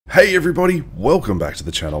Hey everybody, welcome back to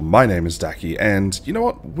the channel. My name is Dakkins, and you know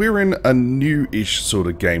what? We're in a new-ish sort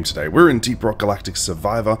of game today. We're in Deep Rock Galactic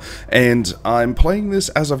Survivor, and I'm playing this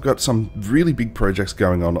as I've got some really big projects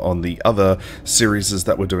going on the other series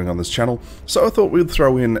that we're doing on this channel, so I thought we'd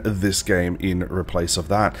throw in this game in replace of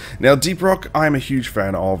that. Now, Deep Rock, I'm a huge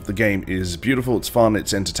fan of. The game is beautiful, it's fun,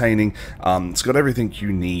 it's entertaining, it's got everything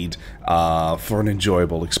you need for an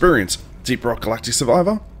enjoyable experience. Deep Rock Galactic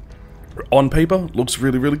Survivor, on paper, looks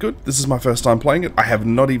really good. This is my first time playing it. I have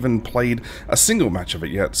not even played a single match of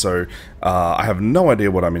it yet, so I have no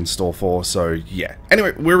idea what I'm in store for, so yeah.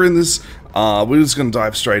 Anyway, we're in this. We're just going to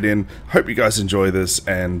dive straight in. Hope you guys enjoy this,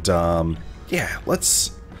 and yeah,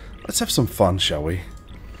 let's have some fun, shall we?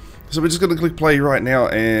 So we're just going to click play right now,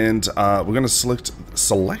 and we're going to select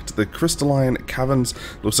the crystalline caverns.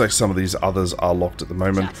 Looks like some of these others are locked at the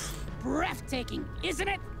moment. Just breathtaking, isn't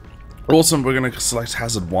it? Awesome, we're going to select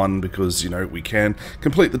Hazard 1 because, you know, we can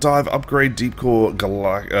complete the dive, upgrade Deep Core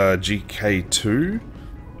GK2.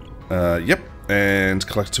 Yep, and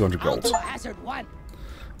collect 200 gold. Hazard 1.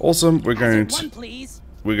 Awesome, we're going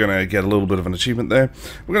to get a little bit of an achievement there.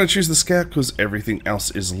 We're going to choose the Scout because everything else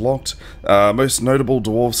is locked. Most notable,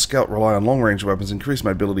 Dwarves Scout rely on long-range weapons, increase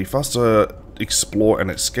mobility, faster explore and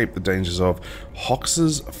escape the dangers of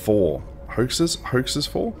Hoaxes 4. Hoaxes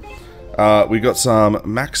 4? We got some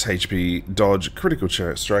max HP, dodge, critical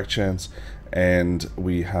strike chance, and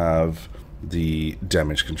we have the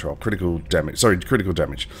damage control. Critical damage.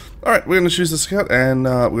 Alright, we're going to choose the Scout, and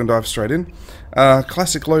we're going to dive straight in.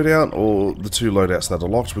 Classic loadout, or the two loadouts that are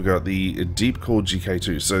locked. We got the Deep Core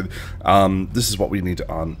GK2, so this is what we need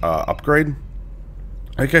to upgrade.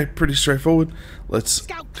 Okay, pretty straightforward. Let's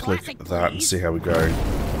click that and see how we go.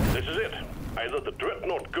 This is it. Either the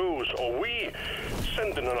Dreadnought goes, or we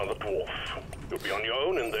send in another dwarf. You'll be on your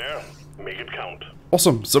own in there. Make it count.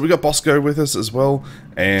 Awesome. So we got Bosco with us as well,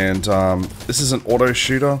 and this is an auto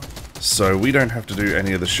shooter, so we don't have to do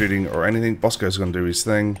any of the shooting or anything. Bosco's going to do his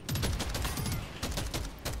thing.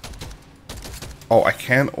 Oh, I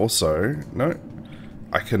can also... No.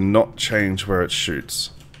 I cannot change where it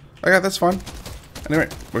shoots. Okay, that's fine. Anyway,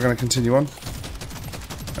 we're going to continue on,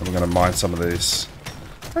 and we're going to mine some of these.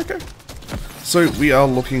 Okay. So we are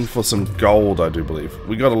looking for some gold, I do believe.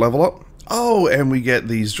 We got a level up. Oh, and we get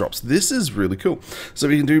these drops. This is really cool. So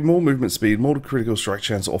we can do more movement speed, more critical strike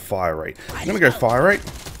chance, or fire rate. I'm going to go fire rate,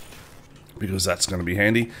 because that's going to be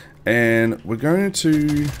handy. And we're going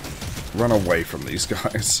to run away from these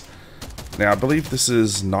guys. Now, I believe this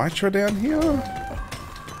is Nitro down here.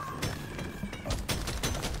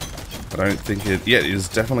 I don't think it... Yeah, it is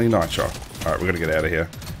definitely Nitro. Alright, we're going to get out of here.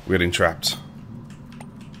 We're getting trapped.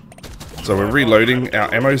 So we're reloading.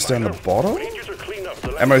 Our ammo's down the bottom?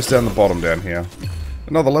 Ammo's down the bottom down here.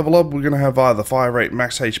 Another level up. We're going to have either fire rate,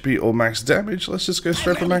 max HP, or max damage. Let's just go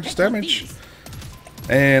straight for max damage.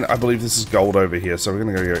 And I believe this is gold over here, so we're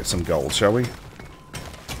going to go get some gold, shall we?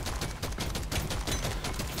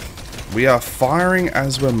 We are firing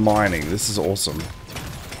as we're mining. This is awesome.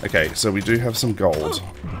 Okay, so we do have some gold.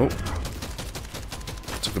 Oh.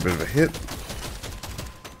 Took a bit of a hit.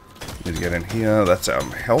 Need to get in here. That's our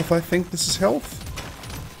health, I think. This is health.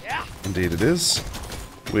 Yeah. Indeed it is.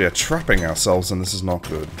 We are trapping ourselves, and this is not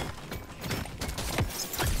good.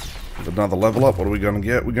 With another level up, what are we going to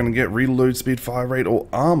get? We're going to get reload speed, fire rate, or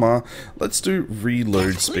armor. Let's do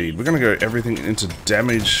reload speed. We're going to go everything into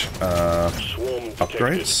damage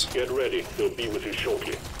upgrades. Get ready. They'll be with you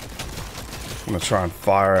shortly. I'm going to try and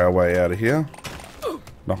fire our way out of here.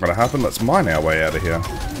 Not going to happen. Let's mine our way out of here.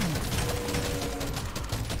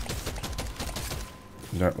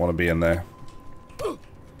 You don't want to be in there.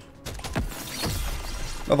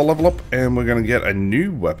 Another level up, and we're going to get a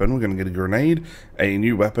new weapon. We're going to get a grenade, a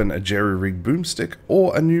new weapon, a jerry-rig boomstick,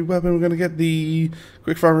 or a new weapon. We're going to get the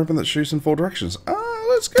quick-fire weapon that shoots in 4 directions.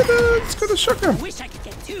 Let's go the shotgun. I wish I could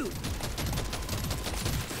get 2.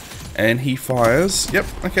 And he fires. Yep.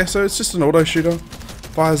 Okay, so it's just an auto shooter.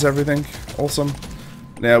 Fires everything. Awesome.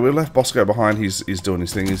 Now we left Bosco behind. He's doing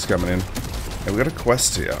his thing. He's coming in. And we got a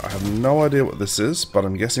quest here. I have no idea what this is, but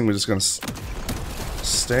I'm guessing we're just going to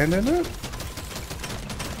stand in it.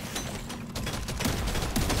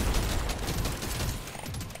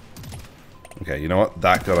 Okay, you know what?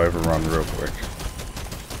 That got overrun real quick.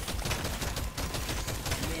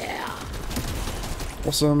 Yeah.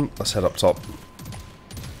 Awesome. Let's head up top.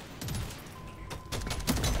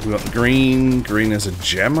 We got the green. Green is a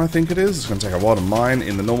gem, I think it is. It's going to take a while to mine.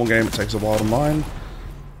 In the normal game, it takes a while to mine.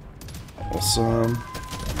 Awesome.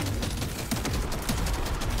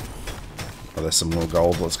 Oh, there's some more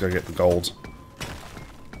gold. Let's go get the gold.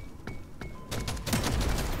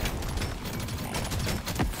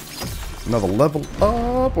 another level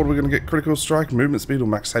up. What are we going to get? Critical strike, movement speed, or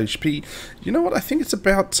max HP? You know what? I think it's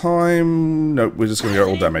about time... Nope, we're just going to go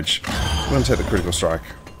all damage. We're going to take the critical strike.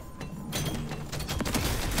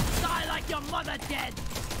 Die like your mother dead.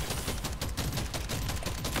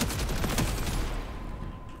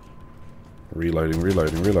 Reloading,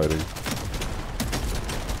 reloading, reloading.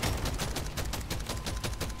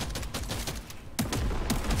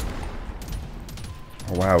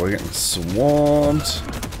 Oh, wow, we're getting swamped.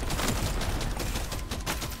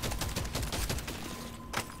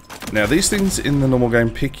 Now, these things in the normal game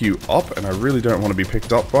pick you up, and I really don't want to be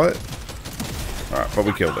picked up by it. Alright, but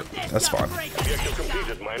we killed it. That's fine. Objective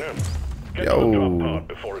completed, Miner. Get Yo. to the drop pod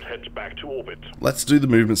before it heads back to orbit. Let's do the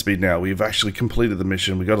movement speed now. We've actually completed the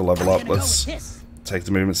mission. We got to level up. Let's take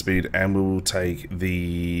the movement speed, and we'll take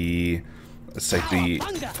the... Let's take the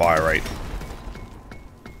fire rate.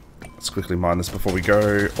 Let's quickly mine this before we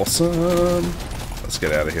go. Awesome. Let's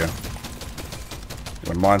get out of here.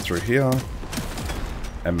 We're gonna mine through here.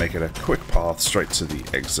 And make it a quick path straight to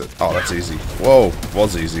the exit. Oh, that's easy. Whoa,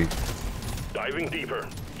 was easy. Diving deeper,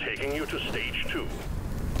 taking you to stage 2.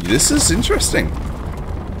 This is interesting.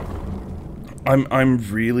 I'm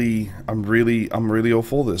really all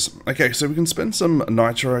for this. Okay, so we can spend some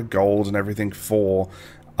nitro, gold, and everything for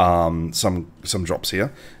some drops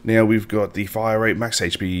here. Now we've got the fire rate, max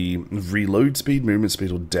HP, reload speed, movement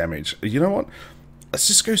speed, or damage. You know what? Let's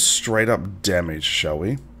just go straight up damage, shall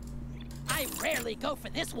we? I rarely go for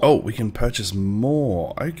this one. Oh, we can purchase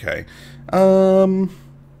more. Okay.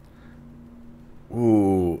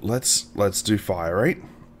 Ooh, let's do fire rate.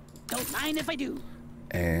 Don't mind if I do.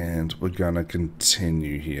 And we're gonna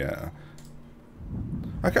continue here.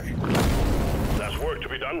 Okay. There's work to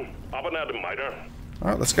be done. Up and at 'em, Miner.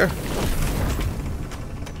 Alright, let's go.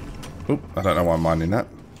 Oop, I don't know why I'm mining that.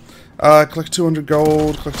 Collect 200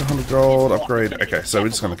 gold, collect 100 gold, upgrade. Okay, so we're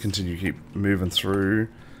just gonna continue keep moving through.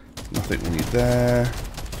 Nothing we need there.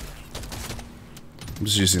 I'm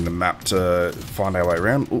just using the map to find our way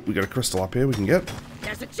around. Oh, we got a crystal up here we can get.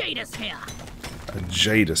 There's a Jadis here. A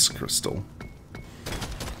Jadis crystal.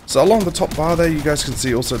 So along the top bar there, you guys can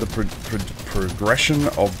see also the progression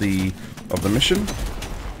of the mission,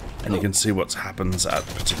 and you can see what happens at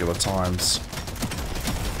particular times.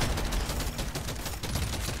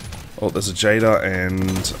 Oh, there's a Jada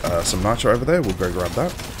and some Nitro over there. We'll go grab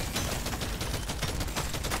that.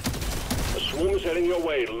 Swarm is heading your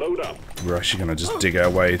way. Load up. We're actually going to just dig our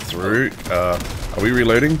way through. Are we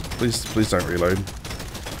reloading? Please don't reload.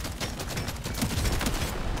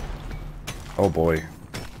 Oh boy.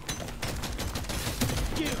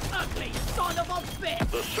 You ugly son of a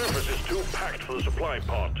bitch. The surface is too packed for the supply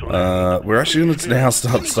pod to land. We're actually going to now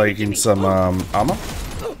start staking some armor,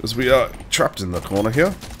 as we are trapped in the corner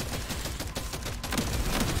here.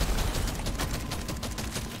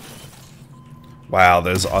 Wow,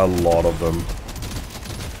 there's a lot of them.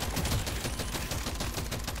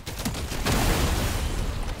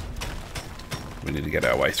 We need to get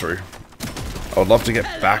our way through. I would love to get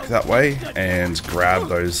back that way and grab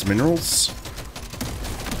those minerals.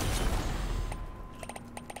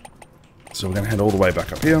 So we're going to head all the way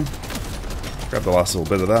back up here. Grab the last little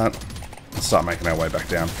bit of that. And start making our way back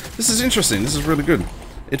down. This is interesting. This is really good.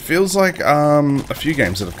 It feels like a few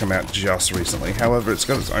games that have come out just recently. However, it's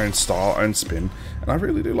got its own style, own spin, and I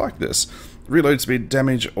really do like this. Reload speed,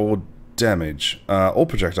 damage, or damage. Or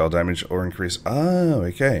projectile damage, or increase. Oh,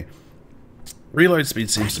 okay. Reload speed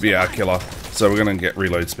seems to be our killer, so we're going to get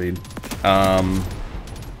reload speed. And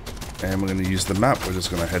we're going to use the map. We're just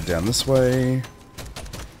going to head down this way.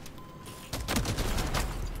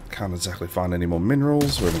 Can't exactly find any more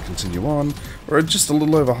minerals. We're going to continue on. We're just a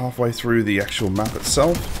little over halfway through the actual map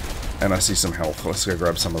itself, and I see some health. Let's go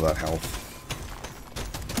grab some of that health.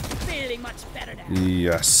 Feeling much better now.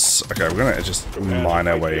 Yes. Okay, we're going to just mine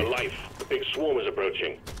our way. The big swarm is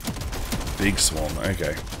approaching. Big swarm.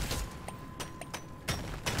 Okay.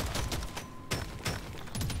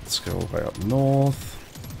 Let's go all the way up north.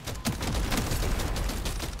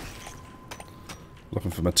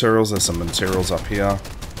 Looking for materials. There's some materials up here.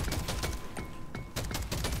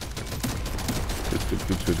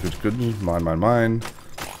 Good. Mine.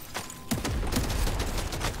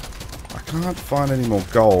 I can't find any more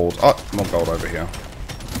gold. Oh, more gold over here.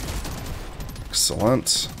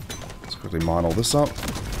 Excellent. Let's quickly mine all this up.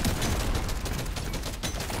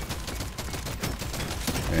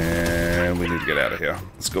 And we need to get out of here.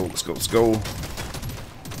 Let's go.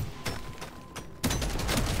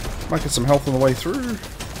 Might get some health on the way through.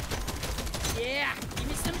 Yeah, give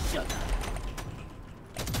me some sugar.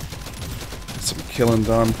 Some killing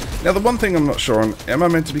done. Now the one thing I'm not sure on, am I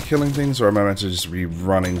meant to be killing things or am I meant to just be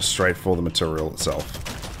running straight for the material itself?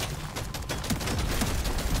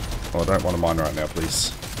 Oh, I don't want a mine right now,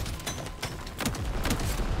 please.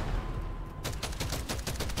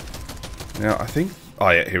 Now, I think... Oh,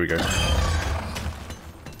 yeah, here we go.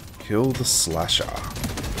 Kill the slasher.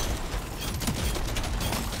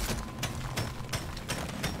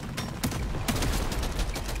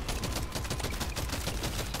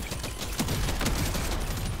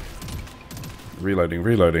 Reloading,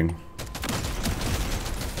 reloading.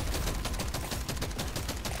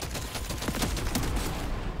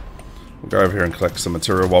 We'll go over here and collect some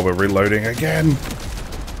material while we're reloading again.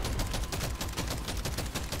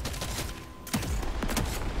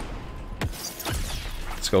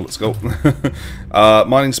 Let's go.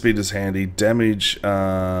 Mining speed is handy. Damage,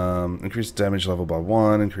 increase damage level by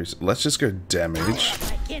 1. Increase. Let's just go damage.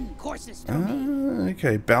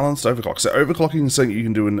 Okay, balanced overclock. So overclocking is something you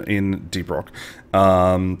can do in Deep Rock.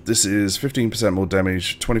 This is 15% more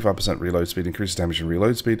damage, 25% reload speed, increased damage and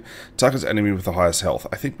reload speed. Targets enemy with the highest health.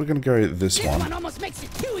 I think we're going to go this one. Almost makes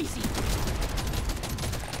it too easy.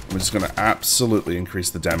 We're just going to absolutely increase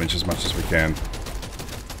the damage as much as we can.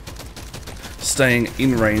 Staying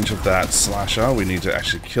in range of that slasher, we need to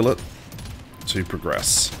actually kill it to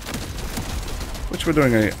progress. Which we're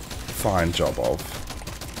doing a fine job of.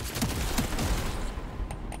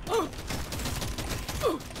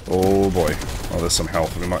 Oh boy. Oh, there's some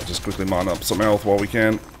health. We might just quickly mine up some health while we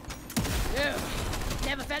can.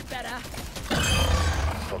 Never felt better.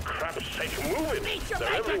 For crap's sake, move it!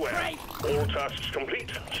 They're everywhere. All tasks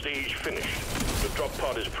complete. Stage finished. The drop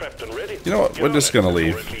pod is prepped and ready. You know what? We're just gonna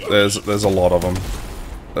leave. There's a lot of them.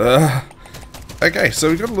 Okay, so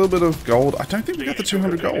we got a little bit of gold. I don't think we got the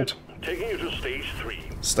 200 gold. Taking you to stage 3.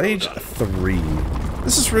 Stage 3.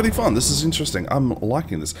 This is really fun. This is interesting. I'm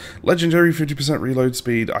liking this. Legendary 50% reload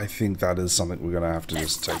speed. I think that is something we're going to have to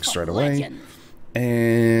just take straight away.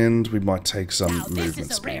 And we might take some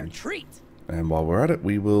movement speed. And while we're at it,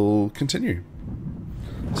 we will continue.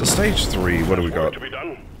 So stage 3, what do we got? Ooh,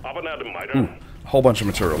 a whole bunch of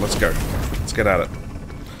material. Let's go. Let's get at it.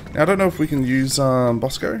 Now, I don't know if we can use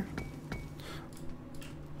Bosco.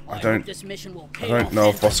 I don't know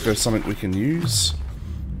if Bosco is something we can use.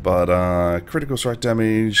 But critical strike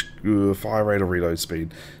damage, fire rate or reload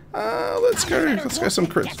speed. Let's go some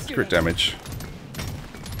crit damage.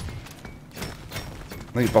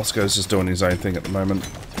 I think Bosco's just doing his own thing at the moment.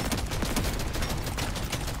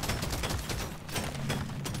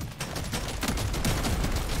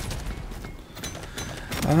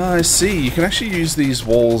 I see. You can actually use these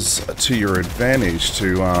walls to your advantage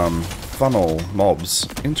to funnel mobs.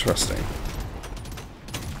 Interesting.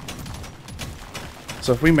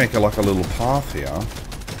 So if we make like a little path here,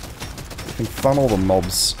 we can funnel the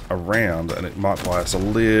mobs around and it might buy us a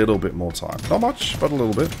little bit more time. Not much, but a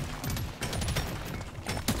little bit.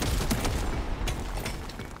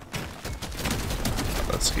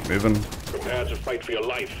 Let's keep moving. Prepare to fight for your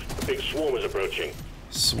life. The big swarm is approaching.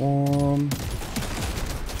 Swarm.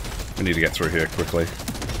 We need to get through here quickly.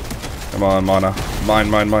 Come on, miner. Mine.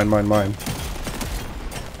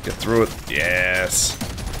 Get through it. Yes.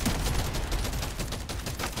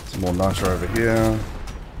 Some more nitro over here.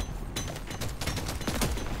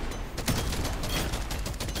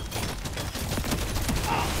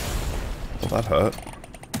 Well, that hurt.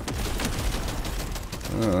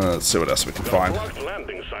 Let's see what else we can find. Blocked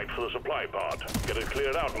landing site for the supply pod. Get it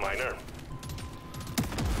cleared out, miner.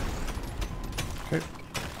 Okay.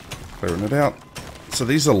 Clearing it out. So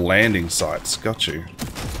these are landing sites. Got you.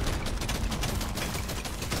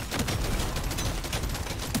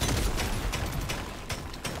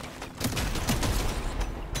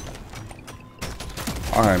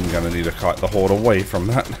 I'm going to need to kite the horde away from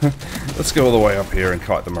that. Let's go all the way up here and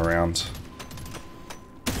kite them around.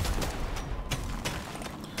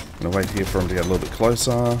 I'm going to wait here for them to get a little bit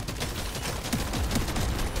closer.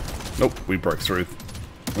 Nope, we broke through.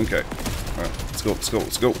 Okay. Alright,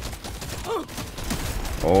 let's go.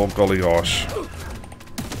 Oh, golly gosh.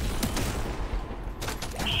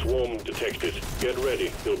 Swarm detected. Get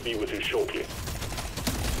ready. They'll be with you shortly.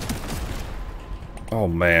 Oh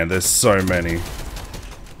man, there's so many.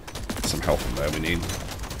 Some help in there we need.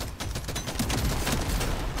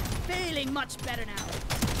 Feeling much better now.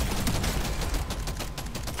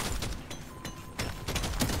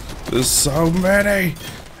 There's so many!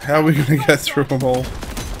 How are we gonna get through them all?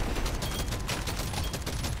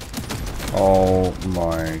 Oh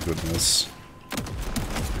my goodness.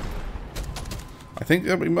 I think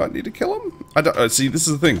that we might need to kill them. I don't see, this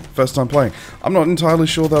is the thing. First time playing. I'm not entirely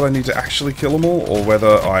sure that I need to actually kill them all or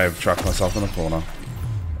whether I've trapped myself in a corner.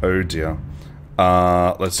 Oh dear.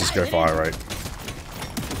 Let's just go fire rate.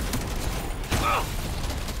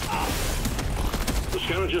 The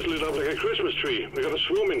scanner just lit up like a Christmas tree. We got a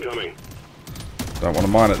swarm incoming. Don't want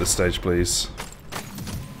to mine at this stage, please.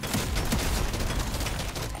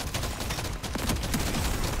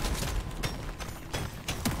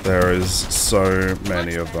 There is so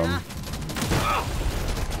many of them.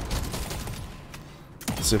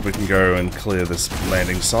 Let's see if we can go and clear this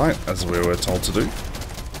landing site, as we were told to do.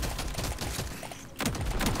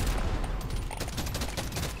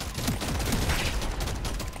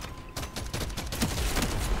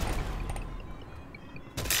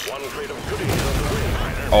 One crate of goodies on the way,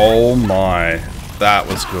 miner. Oh my, that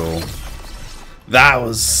was cool. That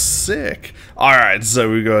was sick. Alright,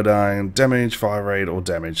 so we got damage, fire rate, or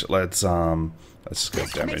damage. Let's just go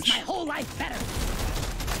damage. My whole life better.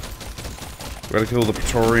 We gotta kill the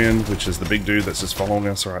Praetorian, which is the big dude that's just following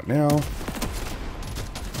us right now.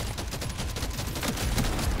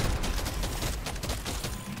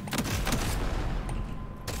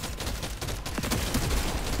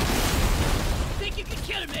 Think you can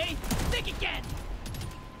kill me? Think again.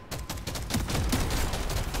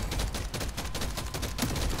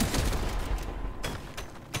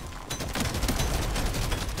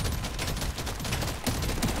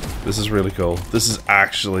 This is really cool. This is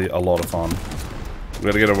actually a lot of fun. We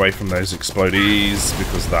gotta get away from those explodies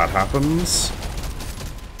because that happens.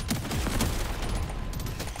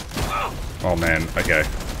 Oh man, okay.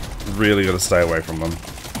 Really gotta stay away from them.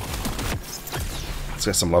 Let's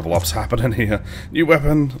get some level ups happening here. New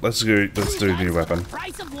weapon. Let's do new weapon.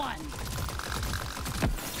 Price of one.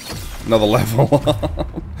 Another level.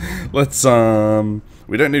 Let's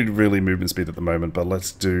we don't need really movement speed at the moment, but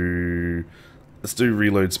let's do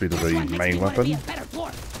reload speed of the main weapon.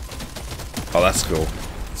 Oh, that's cool.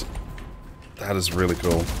 That is really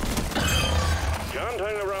cool. Can't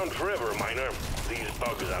hang around forever, miner. These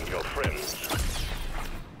bugs aren't your friends.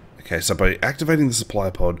 Okay, so by activating the supply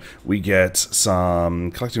pod, we get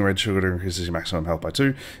some collecting red sugar increases your maximum health by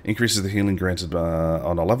 2, increases the healing granted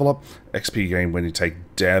on a level up, XP gain when you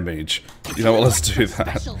take damage. You know what, let's do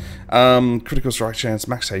that. Critical strike chance,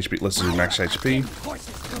 max HP, let's do max HP.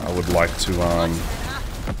 I would like to,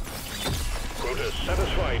 Quota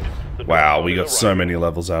satisfied. wow, we got so many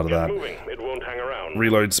levels out of that. Moving. It won't hang around.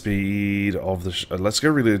 Reload speed of the... let's go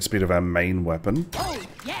reload speed of our main weapon. Oh,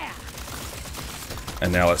 yeah.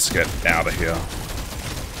 And now let's get out of here.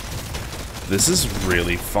 This is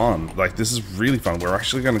really fun. Like, this is really fun. We're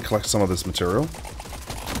actually going to collect some of this material.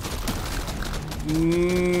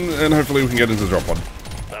 And hopefully we can get into the drop pod.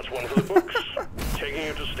 That's one for the books. Taking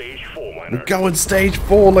you to stage 4, miner. We're going stage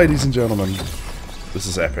 4, ladies and gentlemen. This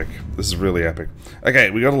is epic. This is really epic. Okay,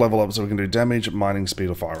 we got to level up so we can do damage, mining speed,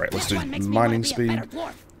 or fire rate. Let's do mining speed.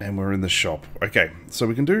 And we're in the shop. Okay, so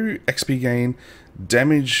we can do XP gain,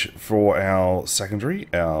 damage for our secondary,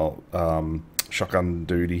 our shotgun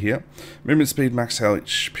duty here. Movement speed, max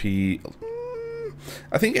HP.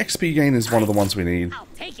 I think XP gain is one of the ones we need.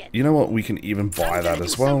 You know what? We can even buy that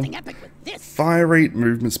as well. Fire rate,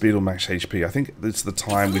 movement speed, or max HP. I think it's the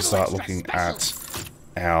time we start looking at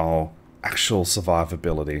our actual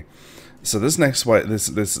survivability. So this next way,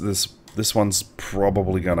 this one's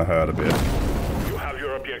probably gonna hurt a bit. You have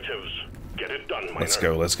your objectives. Get it done, miner. Let's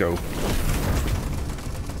go, let's go.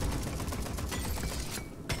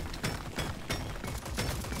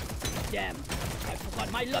 Damn, I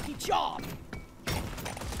forgot my lucky charm.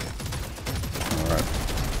 Alright.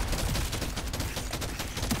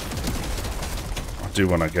 I do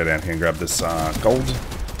want to go down here and grab this gold.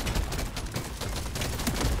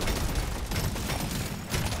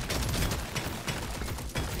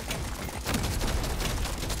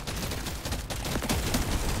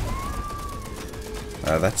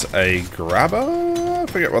 That's a grabber? I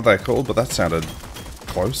forget what they're called, but that sounded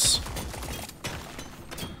close.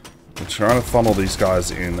 We're trying to funnel these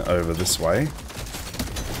guys in over this way.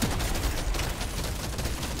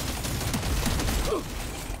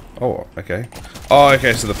 Oh, okay. Oh,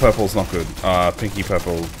 okay, so the purple's not good. Pinky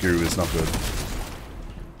purple goo is not good.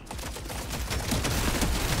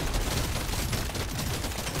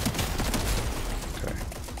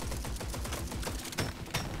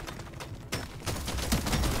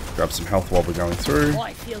 Grab some health while we're going through.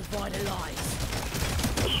 I feel vitalized.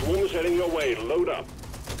 The swarm is heading your way. Load up.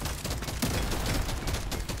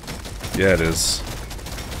 Yeah, it is.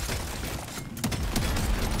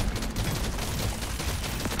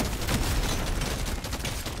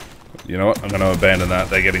 You know what? I'm going to abandon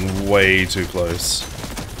that. They're getting way too close.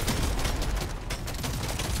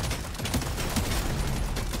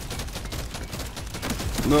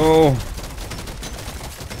 No.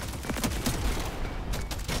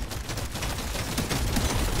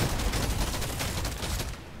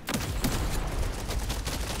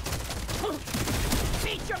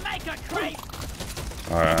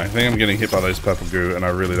 Alright, I think I'm getting hit by those purple goo, and I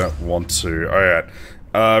really don't want to. Alright.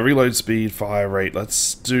 Reload speed, fire rate.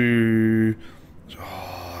 Let's do...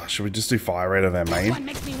 Oh, should we just do fire rate of our main? One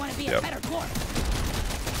makes me want to be a better dwarf.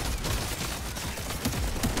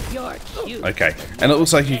 You're cute. Okay, and it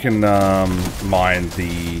looks like you can mine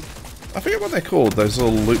the... I forget what they're called, those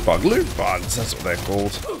little loot bugs. Loot bugs, that's what they're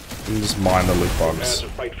called. You can just mine the loot Prepare bugs. to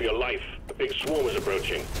fight for your life. The big swarm is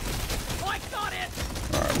approaching. Oh, I got it.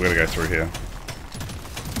 Alright, we're gonna go through here.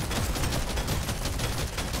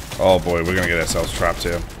 Oh boy, we're gonna get ourselves trapped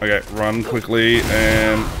here. Okay, run quickly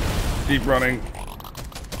and keep running.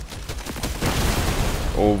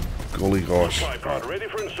 Oh, golly gosh. Supply pod ready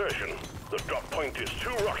for insertion. The drop point is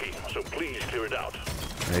too rocky, so please clear it out.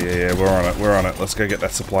 Yeah, we're on it, we're on it. Let's go get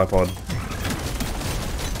that supply pod.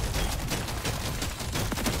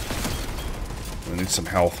 We need some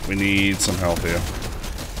health. We need some health here.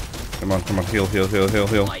 Come on, come on, heal, heal, heal, heal,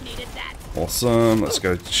 heal. I needed that. Awesome. Let's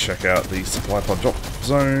go check out the supply pod drop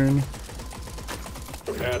zone.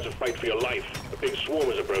 Prepare to fight for your life. The big swarm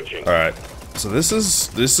is approaching. Alright. So this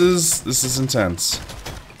is intense.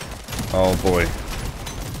 Oh boy.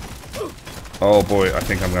 Oh boy, I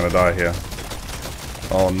think I'm gonna die here.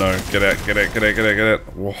 Oh no, get out, get out, get out, get out, get out.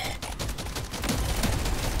 Whoa.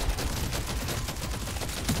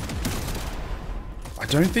 I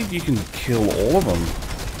don't think you can kill all of them.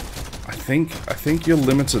 I think you're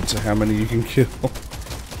limited to how many you can kill.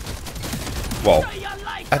 Well,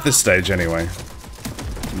 at this stage anyway.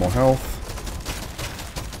 Some more health.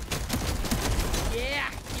 Yeah,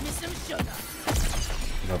 give me some sugar.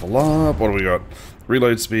 Level up. What do we got?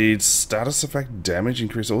 Reload speed, status effect, damage,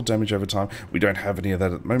 increase all damage over time. We don't have any of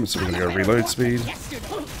that at the moment, so we're going to go reload speed.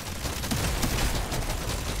 Yesterday.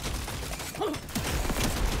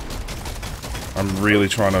 I'm really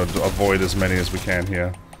trying to avoid as many as we can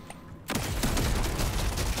here.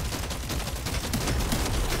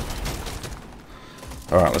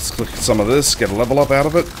 Alright, let's click some of this, get a level up out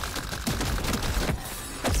of it.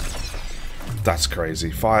 That's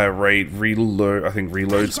crazy. Fire rate, reload, I think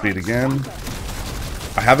reload speed again.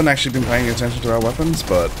 I haven't actually been paying attention to our weapons,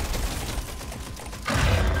 but...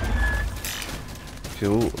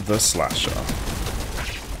 Kill the slasher.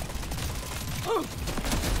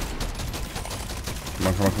 Come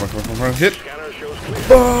on, come on, come on, come on, come on, hit!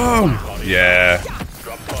 Boom! Yeah.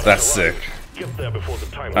 That's sick.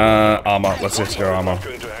 Armor, let's just go armor.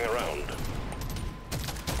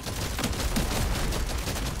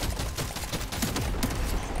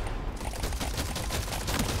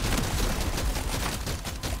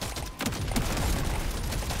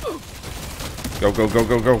 Go, go, go,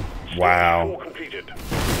 go, go. Wow.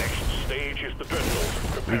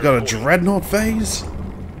 We got a dreadnought phase?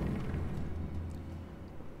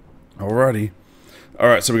 Alrighty.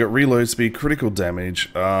 Alright, so we got reload speed, critical damage.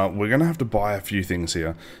 We're gonna have to buy a few things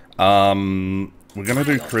here. We're gonna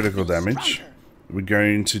do critical damage. We're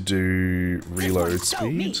going to do reload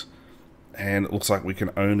speed. And it looks like we can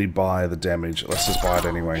only buy the damage. Let's just buy it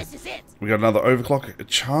anyway. We got another overclock.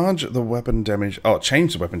 Charge the weapon damage. Oh,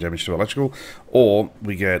 change the weapon damage to electrical. Or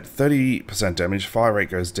we get 30% damage. Fire rate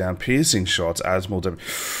goes down. Piercing shots adds more damage.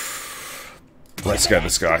 Let's get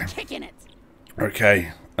this guy.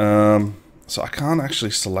 Okay. So I can't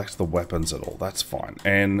actually select the weapons at all. That's fine.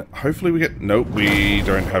 And hopefully we get... Nope, we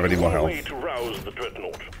don't have any more health.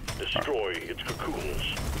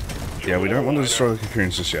 Yeah, we don't want to destroy the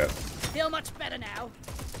cocoons just yet. Feel much better now.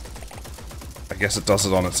 I guess it does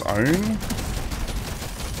it on its own.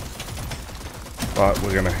 But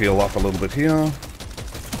we're going to heal up a little bit here.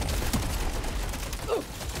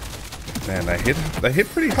 Man, they hit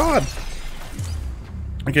pretty hard.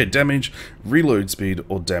 Okay, damage, reload speed,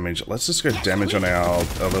 or damage. Let's just go damage on our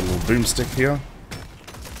little boomstick here.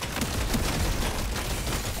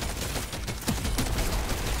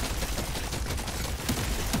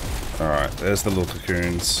 Alright, there's the little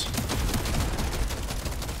cocoons.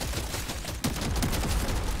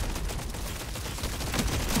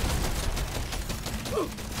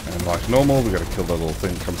 And like normal, we gotta kill the little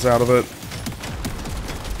thing that comes out of it.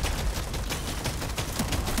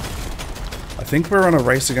 I think we're on a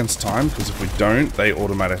race against time, because if we don't, they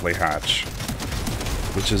automatically hatch.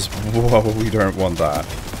 Which is, whoa, we don't want that.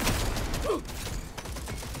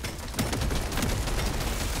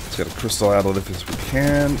 Let's get a crystal out of it if we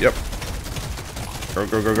can. Yep. Go,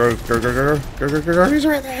 go, go, go, go, go, go, go, go, go, go, go, he's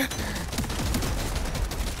right there!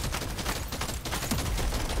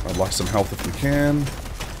 I'd like some health if we can.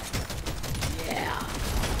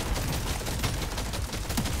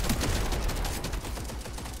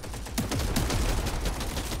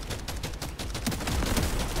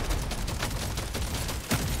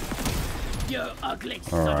 You ugly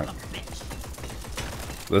All son right. of a bitch.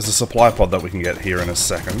 There's a supply pod that we can get here in a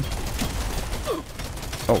second.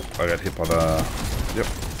 Oh, I got hit by the... Yep.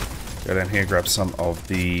 Go down here, grab some of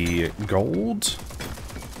the gold.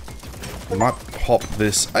 We might pop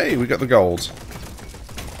this... Hey, we got the gold.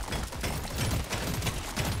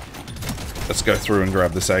 Let's go through and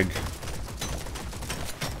grab this egg.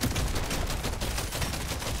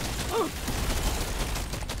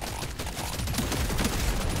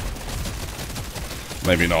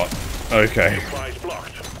 Maybe not. Okay.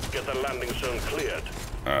 Get the landing zone cleared.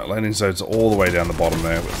 Alright, landing zone's all the way down the bottom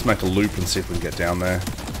there. Let's make a loop and see if we can get down there.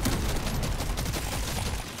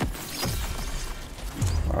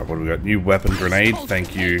 Alright, what do we got? New weapon grenade,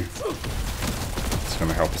 thank you. It's going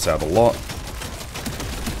to help us out a lot.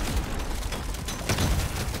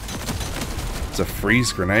 It's a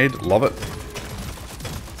freeze grenade, love it.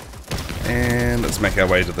 And let's make our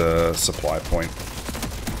way to the supply point.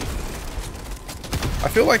 I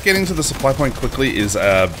feel like getting to the supply point quickly is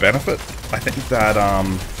a benefit. I think that,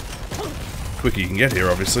 the quicker you can get here,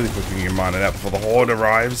 obviously, the quicker you can mine it out before the horde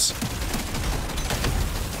arrives.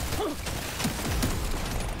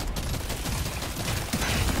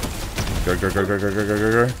 Go, go, go, go, go, go, go,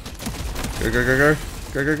 go, go. Go, go, go, go.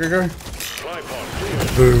 Go, go, go, go.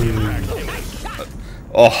 Boom.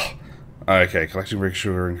 Oh. Okay, collecting brick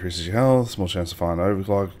sugar increases your health, small chance to find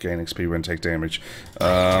overclock, gain XP when take damage.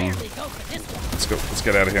 Let's go, let's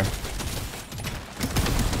get out of here.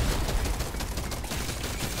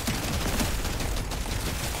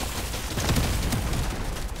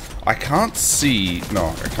 I can't see,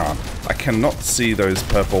 no, I can't. I cannot see those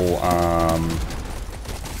purple,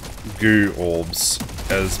 goo orbs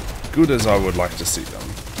as good as I would like to see them.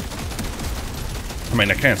 I mean,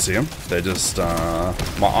 I can't see them. They're just,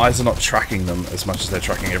 my eyes are not tracking them as much as they're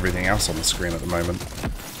tracking everything else on the screen at the moment.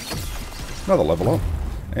 Another level up.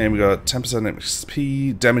 And we got 10%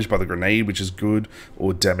 XP, damage by the grenade, which is good,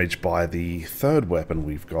 or damage by the third weapon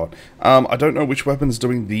we've got. I don't know which weapon is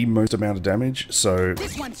doing the most amount of damage, so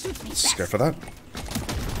let's go for that.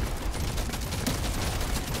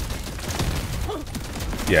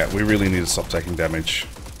 Yeah, we really need to stop taking damage.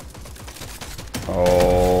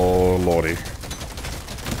 Oh, lordy.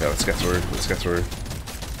 Okay, let's get through. Let's get through.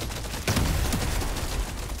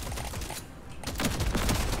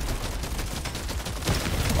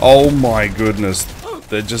 Oh my goodness.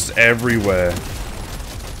 They're just everywhere.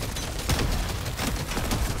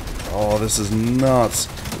 Oh, this is nuts.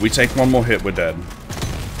 We take one more hit, we're dead.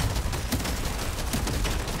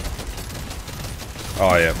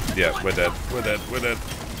 Oh yeah, yeah, we're dead. We're dead. We're dead.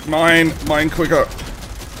 Mine! Mine quicker!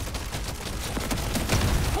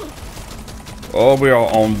 Oh, we are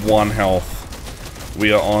on 1 health.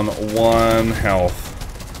 We are on 1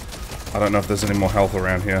 health. I don't know if there's any more health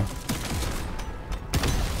around here.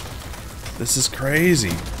 This is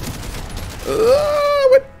crazy.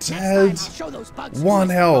 We're dead. 1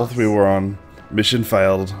 health we were on. Mission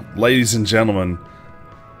failed. Ladies and gentlemen,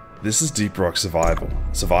 this is Deep Rock Survival.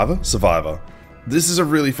 Survivor? This is a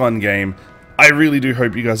really fun game. I really do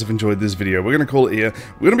hope you guys have enjoyed this video. We're going to call it here.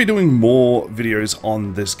 We're going to be doing more videos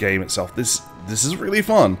on this game itself. This is really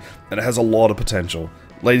fun, and it has a lot of potential.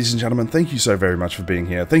 Ladies and gentlemen, thank you so very much for being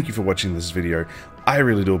here. Thank you for watching this video. I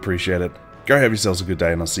really do appreciate it. Go have yourselves a good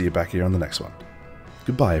day, and I'll see you back here on the next one.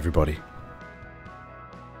 Goodbye, everybody.